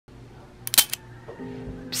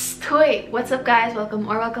Hey, what's up guys?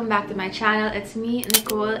 Welcome back to my channel. It's me,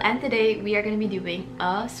 Nicole, and today we are going to be doing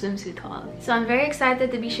a swimsuit haul. So I'm very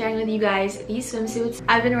excited to be sharing with you guys these swimsuits.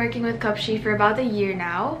 I've been working with Cupshe for about a year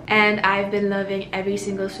now, and I've been loving every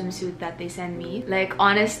single swimsuit that they send me. Like,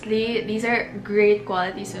 honestly, these are great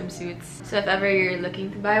quality swimsuits. So if ever you're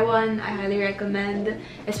looking to buy one, I highly recommend,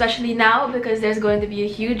 especially now because there's going to be a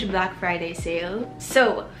huge Black Friday sale.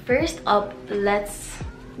 So first up, let's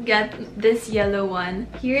get this yellow one.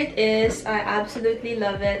 Here it is. I absolutely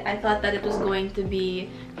love it. I thought that it was going to be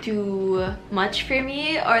too much for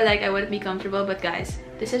me, or like I wouldn't be comfortable, but guys,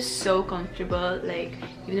 this is so comfortable. Like,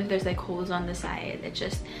 even if there's like holes on the side, it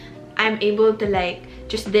just, I'm able to like,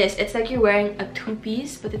 just this, it's like you're wearing a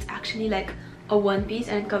two-piece, but it's actually like a one-piece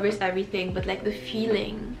and it covers everything. But like the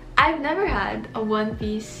feeling, I've never had a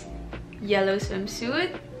one-piece yellow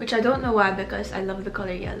swimsuit, which I don't know why, because I love the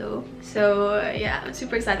color yellow. So yeah, I'm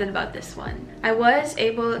super excited about this one. I was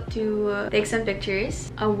able to take some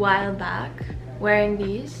pictures a while back wearing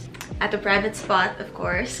these at a private spot, of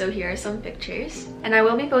course. So here are some pictures, and I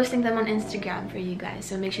will be posting them on Instagram for you guys,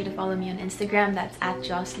 so make sure to follow me on Instagram. That's at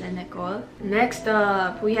Joslin Nicole. Next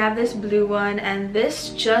up, we have this blue one, and this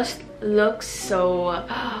just looks so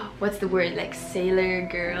what's the word, like sailor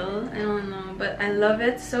girl, I don't know, but I love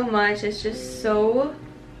it so much. It's just so,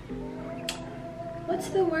 what's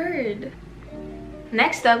the word?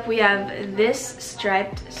 Next up, we have this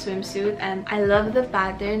striped swimsuit, and I love the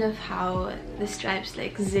pattern of how the stripes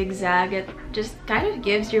like zigzag. It just kind of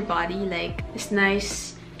gives your body like this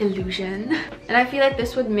nice illusion, and I feel like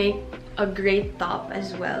this would make a great top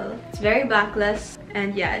as well. It's very backless,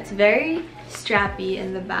 and yeah, it's very strappy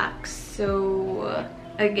in the back. So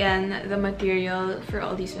again, the material for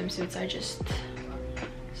all these swimsuits are just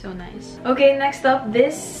so nice. Okay, next up,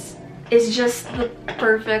 this is just the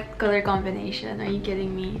perfect color combination. Are you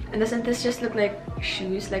kidding me? And doesn't this just look like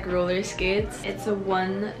shoes, like roller skates? It's a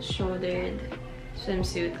one-shouldered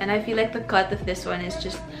swimsuit, and I feel like the cut of this one is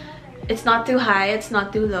just, it's not too high, it's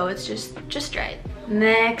not too low, it's just right.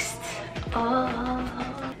 Next,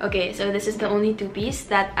 okay, so this is the only two-piece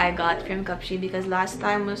that I got from Cupshe, because last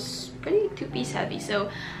time was pretty two-piece heavy. So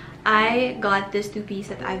I got this two-piece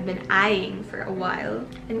that I've been eyeing for a while,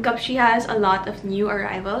 and Cupshe has a lot of new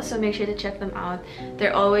arrivals, so make sure to check them out.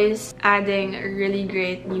 They're always adding really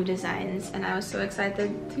great new designs, and I was so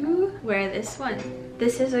excited to wear this one.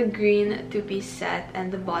 This is a green two-piece set,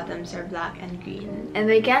 and the bottoms are black and green, and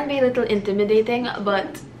they can be a little intimidating,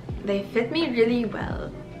 but they fit me really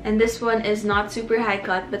well. And this one is not super high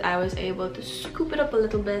cut, but I was able to scoop it up a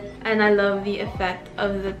little bit, and I love the effect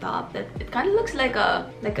of the top. That it kind of looks like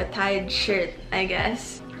a tied shirt, I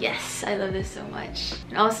guess. Yes, I love this so much.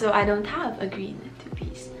 And also, I don't have a green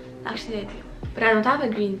two-piece. Actually, I do, but I don't have a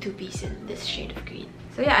green two-piece in this shade of green.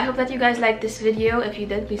 So yeah, I hope that you guys liked this video. If you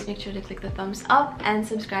did, please make sure to click the thumbs up and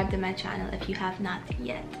subscribe to my channel if you have not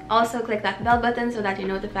yet. Also, click that bell button so that you're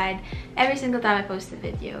notified every single time I post a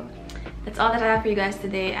video. That's all that I have for you guys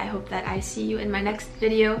today. I hope that I see you in my next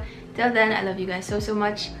video. Till then, I love you guys so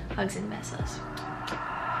much. Hugs and besos.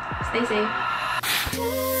 Stay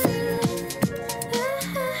safe.